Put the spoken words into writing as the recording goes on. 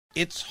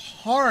It's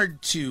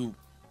hard to,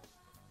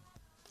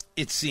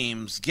 it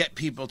seems, get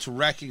people to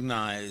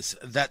recognize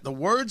that the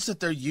words that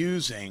they're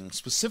using,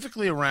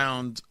 specifically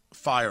around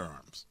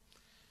firearms,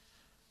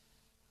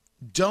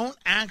 don't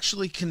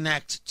actually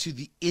connect to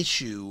the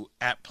issue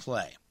at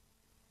play.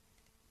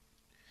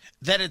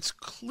 That it's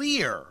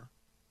clear,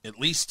 at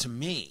least to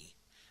me,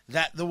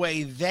 that the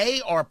way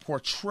they are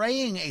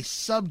portraying a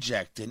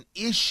subject, an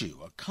issue,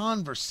 a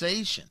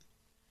conversation,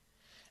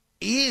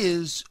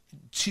 is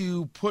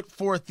to put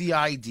forth the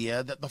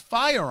idea that the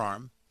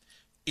firearm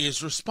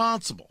is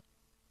responsible.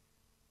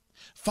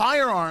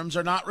 Firearms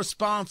are not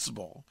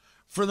responsible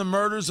for the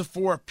murders of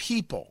 4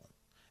 people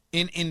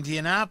in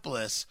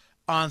Indianapolis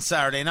on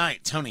Saturday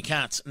night. Tony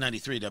Katz,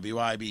 93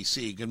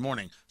 WIBC. Good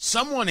morning.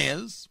 Someone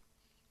is.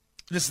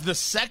 This is the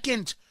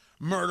second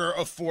murder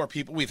of 4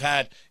 people we've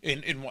had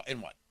in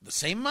what? The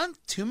same month?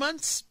 2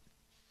 months?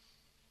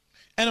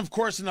 And, of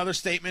course, another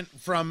statement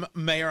from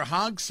Mayor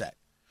Hogsett.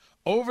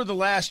 Over the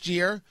last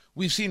year,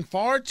 we've seen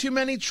far too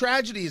many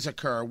tragedies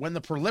occur when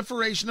the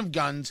proliferation of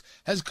guns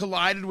has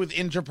collided with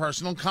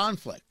interpersonal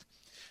conflict.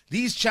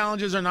 These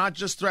challenges are not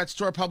just threats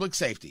to our public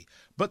safety,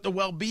 but the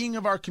well-being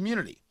of our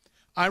community.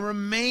 I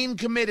remain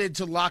committed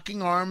to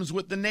locking arms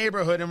with the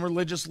neighborhood and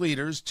religious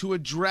leaders to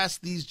address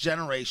these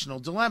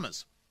generational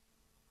dilemmas.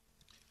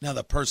 Now,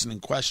 the person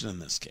in question in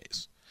this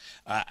case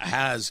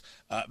has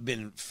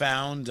been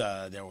found.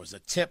 There was a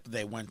tip.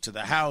 They went to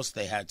the house.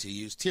 They had to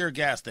use tear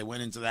gas. They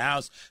went into the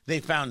house. They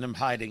found him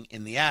hiding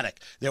in the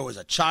attic. There was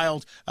a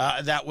child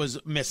that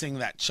was missing.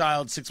 That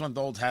child,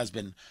 6-month-old, has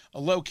been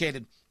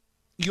located.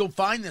 You'll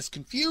find this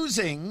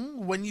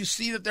confusing when you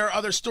see that there are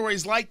other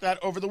stories like that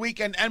over the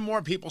weekend and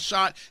more people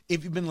shot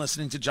if you've been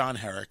listening to John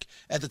Herrick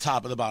at the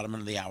top of the bottom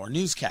of the hour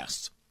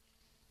newscasts.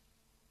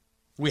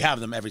 We have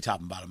them every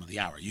top and bottom of the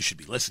hour. You should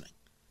be listening.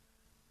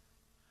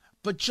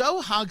 But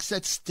Joe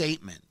Hogsett's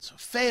statement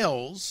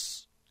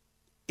fails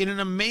in an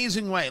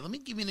amazing way. Let me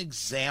give you an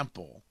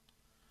example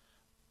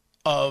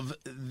of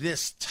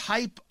this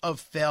type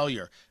of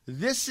failure.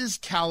 This is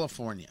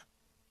California.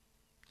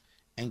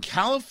 And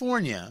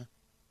California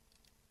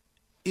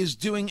is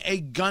doing a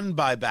gun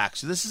buyback.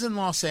 So this is in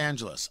Los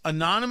Angeles.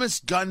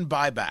 Anonymous gun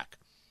buyback.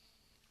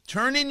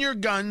 Turn in your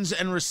guns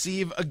and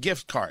receive a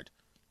gift card.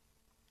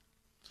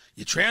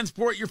 You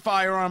transport your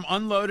firearm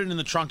unloaded in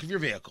the trunk of your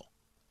vehicle.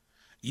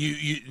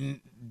 You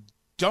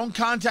don't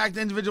contact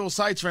individual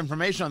sites for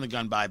information on the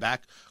gun buyback.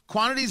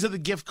 Quantities of the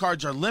gift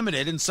cards are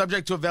limited and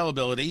subject to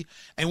availability,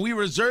 and we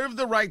reserve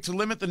the right to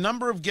limit the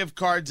number of gift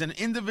cards an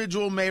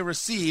individual may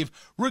receive,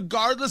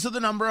 regardless of the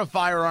number of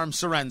firearms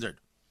surrendered.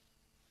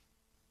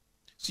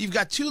 So you've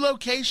got 2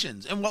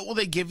 locations, and what will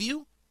they give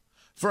you?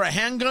 For a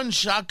handgun,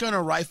 shotgun,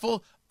 or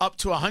rifle, up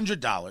to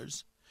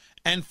 $100.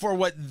 And for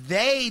what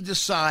they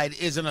decide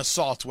is an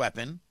assault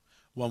weapon,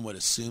 one would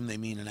assume they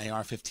mean an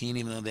AR-15,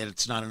 even though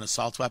it's not an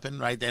assault weapon,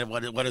 right?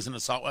 What is an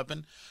assault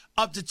weapon?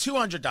 Up to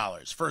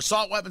 $200 for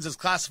assault weapons as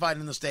classified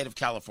in the state of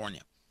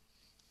California.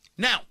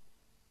 Now,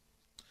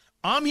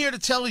 I'm here to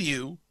tell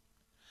you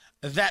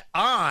that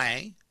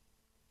I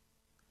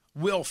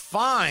will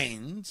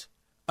find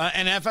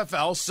an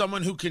FFL,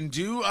 someone who can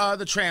do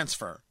the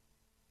transfer,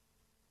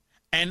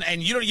 and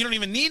you don't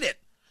even need it.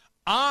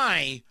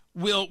 I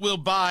will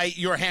buy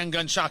your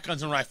handgun,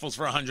 shotguns, and rifles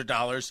for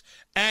 $100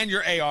 and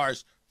your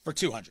ARs for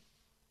 $200.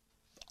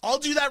 I'll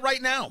do that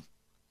right now.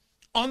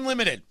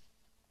 Unlimited.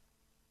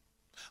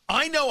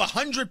 I know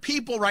 100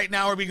 people right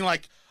now are being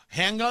like,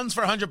 handguns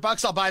for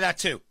 $100, I'll buy that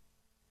too.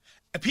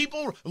 And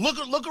people,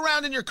 look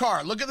around in your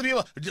car. Look at the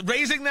people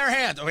raising their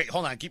hands. Oh, wait,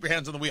 hold on. Keep your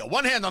hands on the wheel.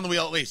 One hand on the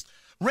wheel at least.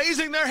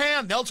 Raising their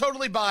hand. They'll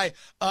totally buy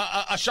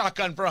a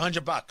shotgun for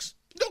 $100.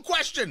 No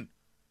question.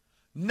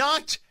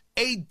 Not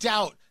a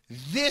doubt.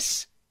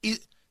 This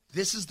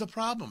is the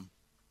problem.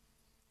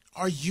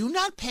 Are you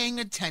not paying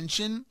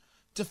attention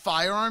to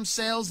firearm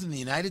sales in the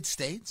United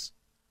States?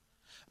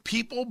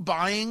 People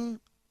buying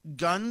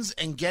guns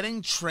and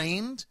getting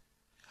trained?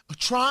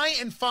 Try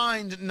and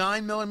find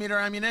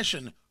 9mm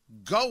ammunition.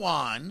 Go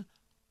on.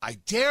 I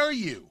dare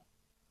you.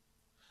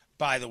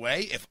 By the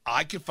way, if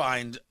I could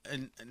find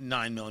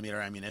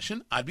 9mm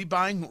ammunition, I'd be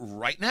buying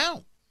right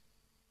now.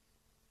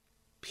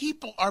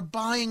 People are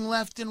buying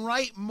left and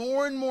right.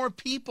 More and more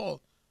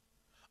people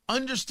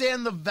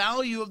understand the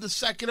value of the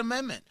Second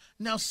Amendment.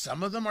 Now,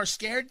 some of them are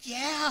scared.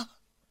 Yeah,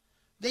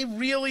 they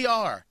really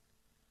are.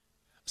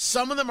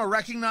 Some of them are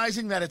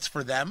recognizing that it's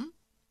for them.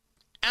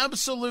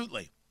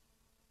 Absolutely.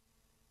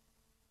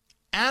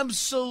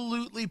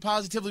 Absolutely,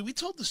 positively. We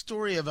told the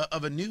story of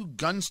a new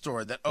gun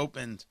store that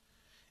opened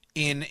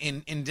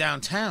in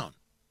downtown.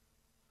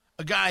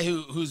 A guy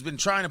who's been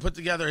trying to put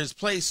together his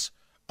place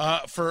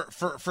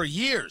for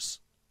years.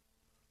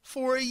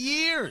 For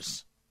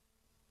years.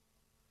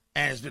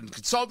 And has been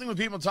consulting with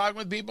people, talking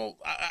with people.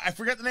 I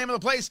forget the name of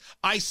the place.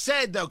 I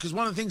said, though, because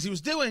one of the things he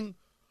was doing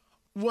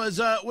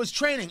was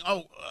training.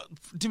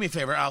 Do me a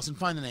favor, Allison,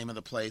 find the name of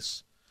the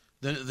place.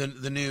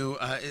 The new,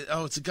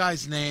 it's a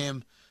guy's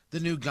name. The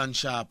new gun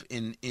shop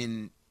in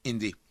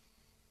Indy.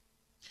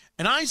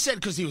 And I said,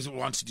 because he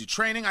wants to do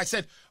training, I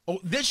said, oh,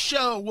 this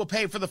show will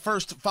pay for the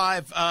first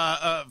 5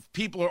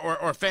 people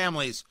or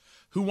families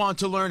who want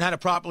to learn how to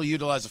properly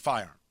utilize a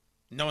firearm.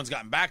 No one's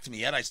gotten back to me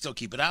yet. I still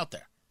keep it out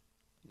there.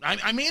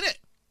 I mean it.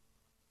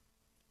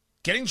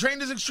 Getting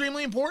trained is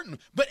extremely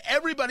important, but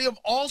everybody of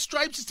all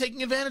stripes is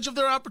taking advantage of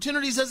their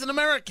opportunities as an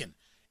American.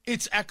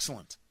 It's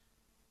excellent.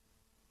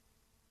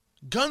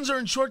 Guns are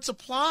in short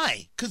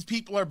supply because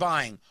people are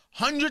buying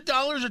 $100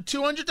 or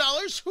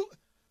 $200.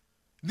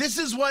 This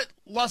is what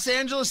Los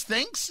Angeles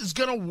thinks is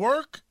going to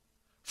work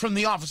from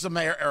the office of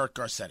Mayor Eric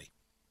Garcetti.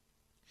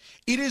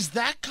 It is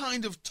that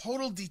kind of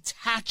total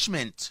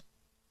detachment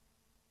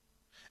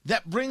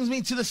that brings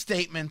me to the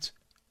statement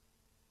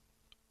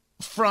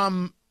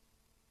from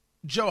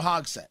Joe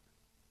Hogsett.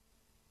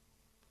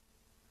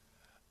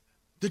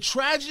 The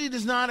tragedy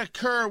does not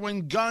occur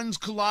when guns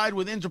collide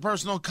with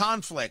interpersonal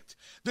conflict.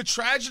 The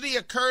tragedy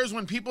occurs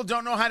when people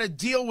don't know how to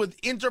deal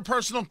with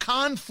interpersonal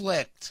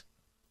conflict.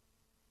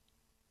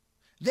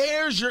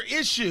 There's your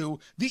issue.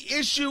 The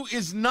issue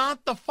is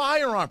not the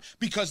firearm,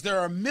 because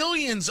there are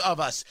millions of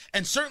us,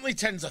 and certainly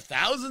tens of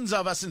thousands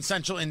of us in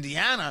central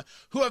Indiana,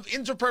 who have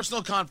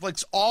interpersonal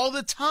conflicts all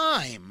the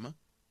time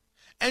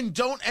and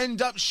don't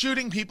end up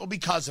shooting people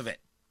because of it.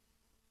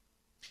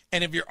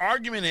 And if your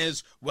argument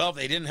is, well, if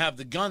they didn't have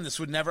the gun, this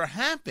would never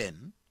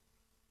happen,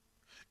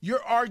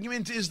 your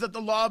argument is that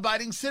the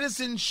law-abiding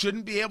citizen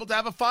shouldn't be able to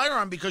have a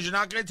firearm because you're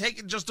not going to take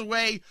it just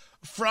away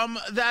from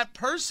that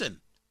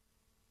person.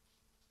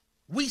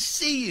 We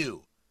see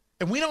you,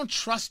 and we don't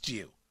trust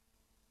you.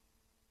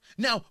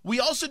 Now, we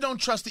also don't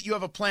trust that you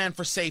have a plan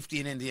for safety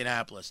in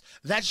Indianapolis.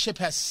 That ship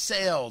has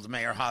sailed,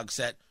 Mayor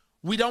Hogsett.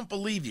 We don't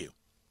believe you.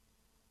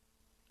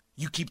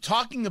 You keep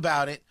talking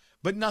about it,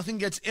 but nothing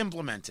gets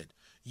implemented.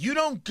 You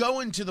don't go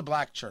into the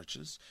black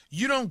churches.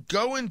 You don't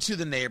go into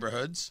the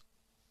neighborhoods.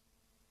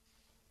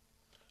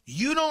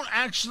 You don't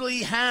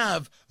actually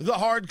have the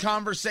hard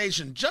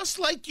conversation, just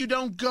like you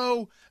don't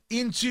go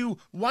into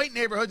white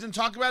neighborhoods and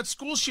talk about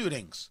school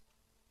shootings.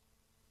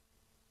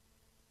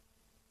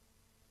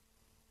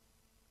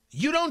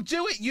 You don't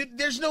do it.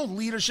 There's no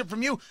leadership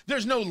from you.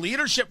 There's no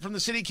leadership from the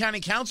city county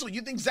council.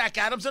 You think Zach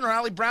Adamson or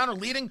Allie Brown are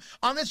leading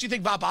on this? You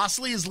think Bob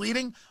Osley is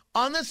leading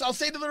on this? I'll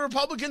say to the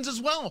Republicans as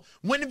well.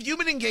 When have you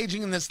been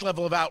engaging in this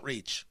level of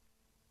outreach?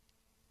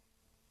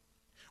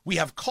 We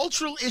have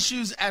cultural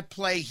issues at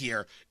play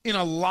here in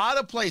a lot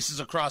of places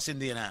across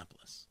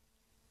Indianapolis.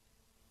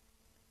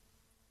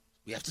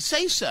 We have to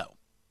say so.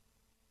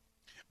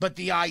 But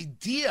the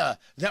idea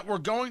that we're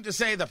going to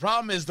say the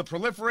problem is the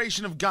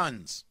proliferation of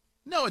guns.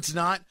 No, it's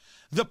not.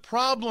 The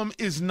problem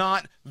is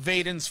not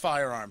Vaden's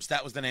Firearms.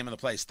 That was the name of the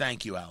place.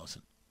 Thank you,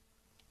 Allison.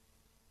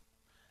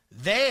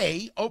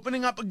 They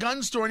opening up a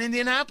gun store in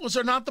Indianapolis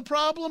are not the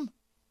problem.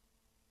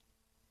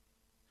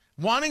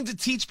 Wanting to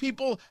teach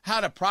people how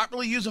to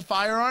properly use a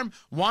firearm,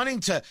 wanting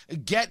to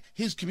get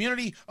his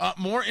community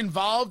more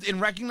involved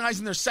in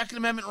recognizing their Second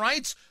Amendment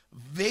rights,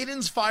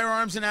 Vaden's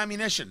Firearms and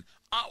Ammunition.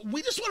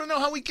 We just want to know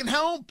how we can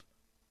help.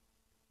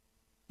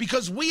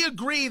 Because we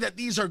agree that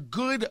these are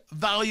good,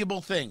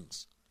 valuable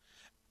things.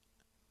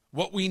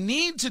 What we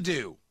need to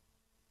do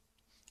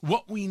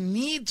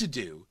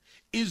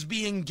is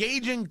be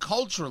engaging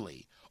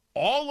culturally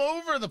all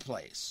over the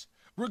place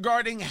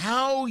regarding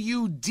how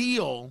you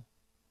deal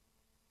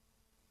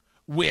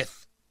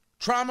with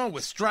trauma,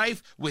 with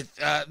strife, with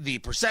the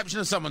perception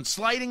of someone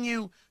slighting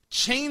you,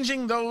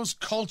 changing those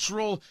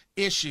cultural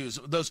issues,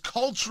 those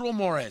cultural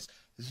mores.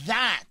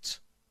 That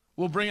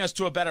will bring us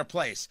to a better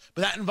place.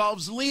 But that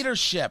involves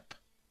leadership.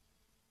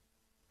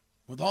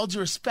 With all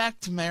due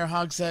respect to Mayor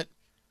Hogsett,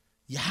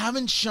 you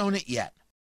haven't shown it yet.